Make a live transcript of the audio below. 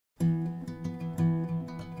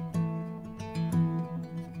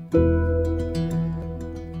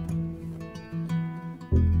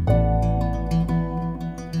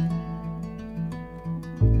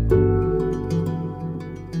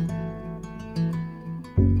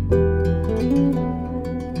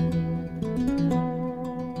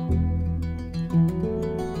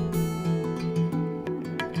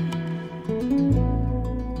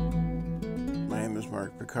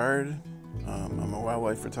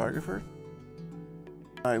photographer.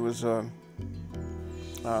 I was a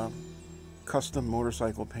custom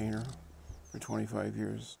motorcycle painter for 25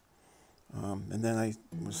 years. And then I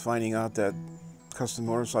was finding out that custom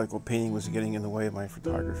motorcycle painting was getting in the way of my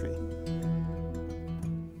photography.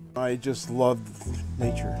 I just loved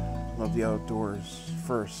nature, loved the outdoors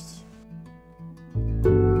first.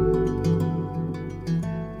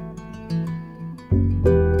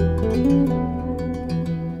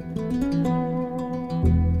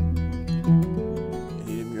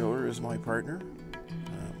 Is my partner,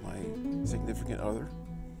 my significant other,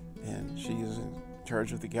 and she is in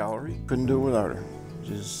charge of the gallery. Couldn't do it without her.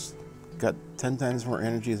 She's got 10 times more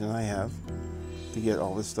energy than I have to get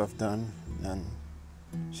all this stuff done, and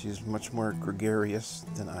she's much more gregarious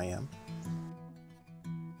than I am.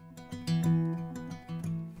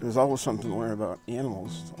 There's always something to learn about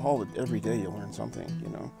animals. Every day you learn something, you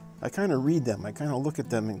know. I kind of read them. I kind of look at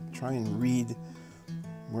them and try and read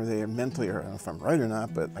where they are mentally, or I don't know if I'm right or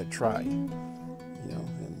not, but I try, you know,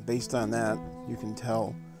 and based on that, you can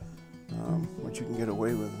tell what you can get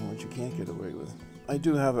away with and what you can't get away with. I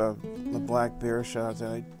do have a black bear shot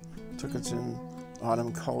that I took. It's in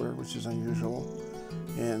autumn color, which is unusual,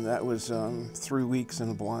 and that was 3 weeks in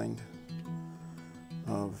a blind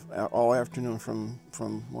of all afternoon from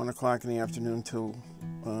 1 o'clock in the afternoon till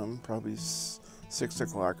probably 6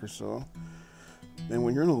 o'clock or so. And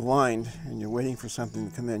when you're in a blind and you're waiting for something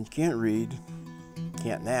to come in, you can't read,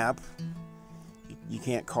 can't nap, you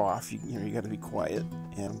can't cough, you got to be quiet.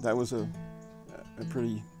 And that was a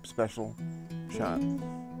pretty special shot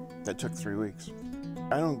that took 3 weeks.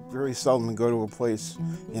 I don't very seldom go to a place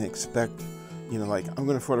and expect, you know, like, I'm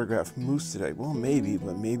going to photograph moose today. Well, maybe,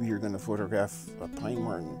 but maybe you're going to photograph a pine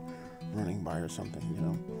marten running by or something, you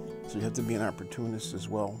know. So you have to be an opportunist as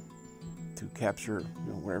well to capture,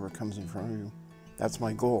 you know, whatever comes in front of you. That's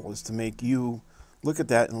my goal, is to make you look at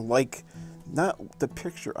that and like, not the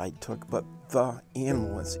picture I took, but the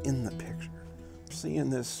animal that's in the picture.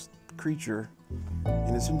 Seeing this creature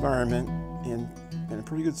in its environment, in a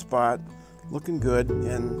pretty good spot, looking good,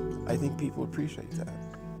 and I think people appreciate that.